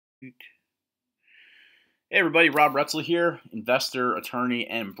Hey everybody, Rob Retzel here, investor, attorney,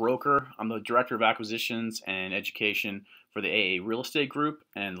 and broker. I'm the Director of Acquisitions and Education for the AA Real Estate Group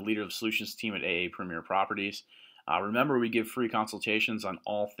and the leader of the solutions team at AA Premier Properties. Remember, we give free consultations on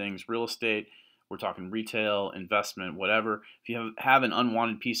all things real estate. We're talking retail, investment, whatever. If you have an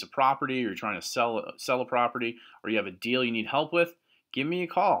unwanted piece of property, or you're trying to sell a property, or you have a deal you need help with, give me a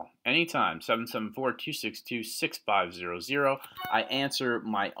call anytime, 774-262-6500. I answer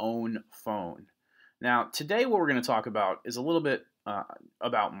my own phone. Now, today what we're going to talk about is a little bit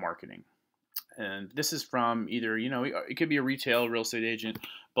about marketing. And this is from either, it could be a retail real estate agent,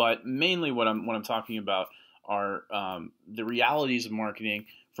 but mainly what I'm talking about are the realities of marketing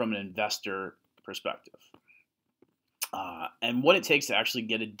from an investor perspective. And what it takes to actually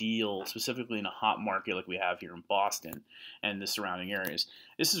get a deal, specifically in a hot market like we have here in Boston and the surrounding areas.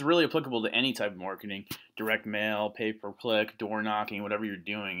 This is really applicable to any type of marketing, direct mail, pay-per-click, door knocking, whatever you're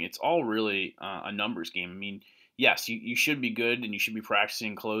doing. It's all really a numbers game. I mean, yes, you should be good and you should be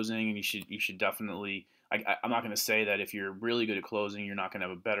practicing closing, and you should definitely. I'm not going to say that if you're really good at closing, you're not going to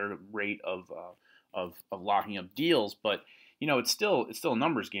have a better rate of locking up deals, but it's still a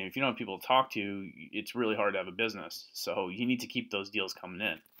numbers game. If you don't have people to talk to, it's really hard to have a business. So you need to keep those deals coming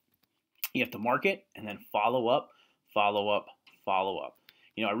in. You have to market and then follow up, follow up, follow up.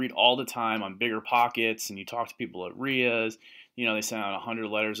 I read all the time on Bigger Pockets, and you talk to people at RIAs. They send out 100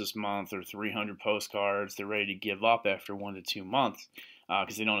 letters this month or 300 postcards. They're ready to give up after 1 to 2 months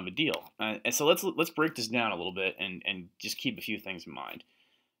because they don't have a deal. And so let's break this down a little bit and just keep a few things in mind.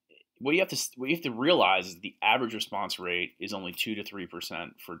 What you have to realize is the average response rate is only 2 to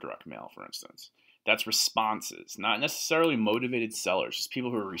 3% for direct mail, for instance. That's responses, not necessarily motivated sellers, just people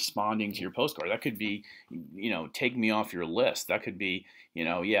who are responding to your postcard. That could be, take me off your list. That could be,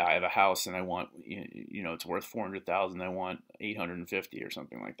 yeah, I have a house and I want, it's worth 400,000. I want 850 or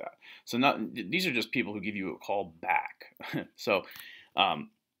something like that. So these are just people who give you a call back. So,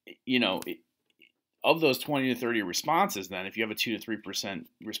 you know, of those 20 to 30 responses, then if you have a 2 to 3%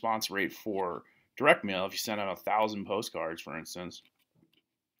 response rate for direct mail, if you send out 1,000 postcards, for instance,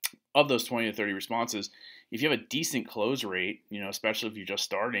 of those 20 to 30 responses, if you have a decent close rate, especially if you're just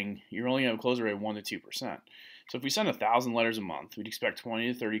starting, you're only going to have a close rate of 1 to 2%. So if we send 1,000 letters a month, we'd expect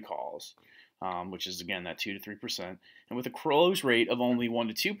 20 to 30 calls, which is, again, that 2 to 3%. And with a close rate of only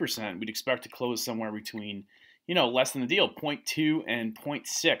 1 to 2%, we'd expect to close somewhere between less than the deal, 0.2 and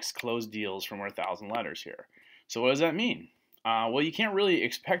 0.6 closed deals from our 1,000 letters here. So what does that mean? Well, you can't really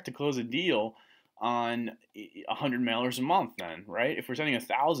expect to close a deal on 100 mailers a month then, right? If we're sending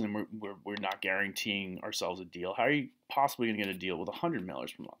 1,000, we're not guaranteeing ourselves a deal. How are you possibly going to get a deal with 100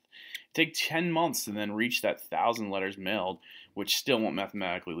 mailers per month? Take 10 months to then reach that 1,000 letters mailed, which still won't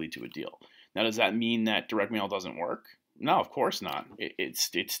mathematically lead to a deal. Now, does that mean that direct mail doesn't work? No, of course not.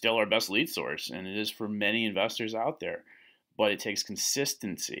 It's still our best lead source, and it is for many investors out there. But it takes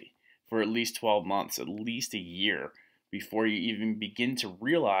consistency for at least 12 months, at least a year, before you even begin to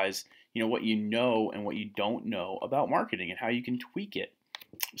realize, what you know and what you don't know about marketing and how you can tweak it.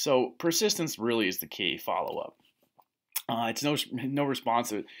 So persistence really is the key. Follow up. It's no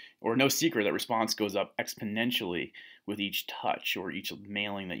response or no secret that response goes up exponentially with each touch or each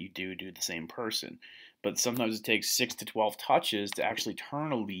mailing that you do to the same person. But sometimes it takes 6 to 12 touches to actually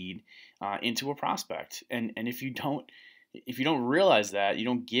turn a lead into a prospect. And if you don't realize that, you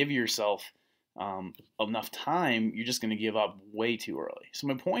don't give yourself enough time, you're just going to give up way too early. So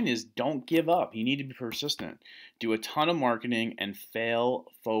my point is, don't give up. You need to be persistent. Do a ton of marketing and fail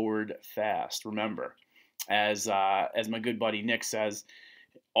forward fast. Remember, as my good buddy Nick says,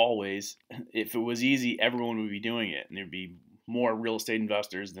 always, if it was easy, everyone would be doing it, and there'd be more real estate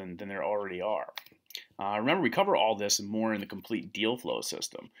investors than there already are. Remember, we cover all this and more in the complete deal flow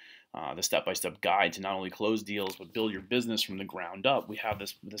system, the step-by-step guide to not only close deals but build your business from the ground up. We have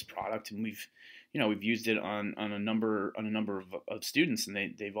this product, and we've used it on a number of students,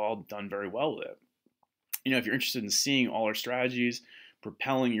 and they've all done very well with it. If you're interested in seeing all our strategies,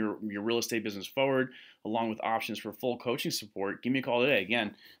 propelling your real estate business forward, along with options for full coaching support, give me a call today.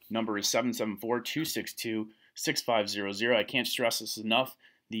 Again, number is 774-262-6500. I can't stress this enough.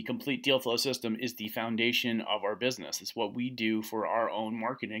 The complete deal flow system is the foundation of our business. It's what we do for our own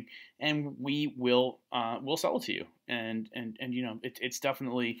marketing, and we'll sell it to you. And it's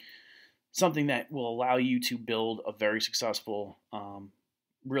definitely something that will allow you to build a very successful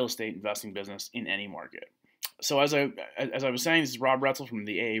real estate investing business in any market. So as I was saying, this is Rob Retzel from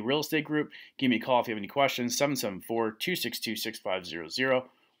the AA Real Estate Group. Give me a call if you have any questions, 774-262-6500,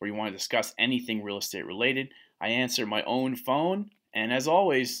 or you want to discuss anything real estate related. I answer my own phone. And as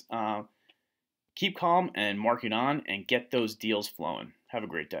always, keep calm and market on and get those deals flowing. Have a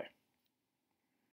great day.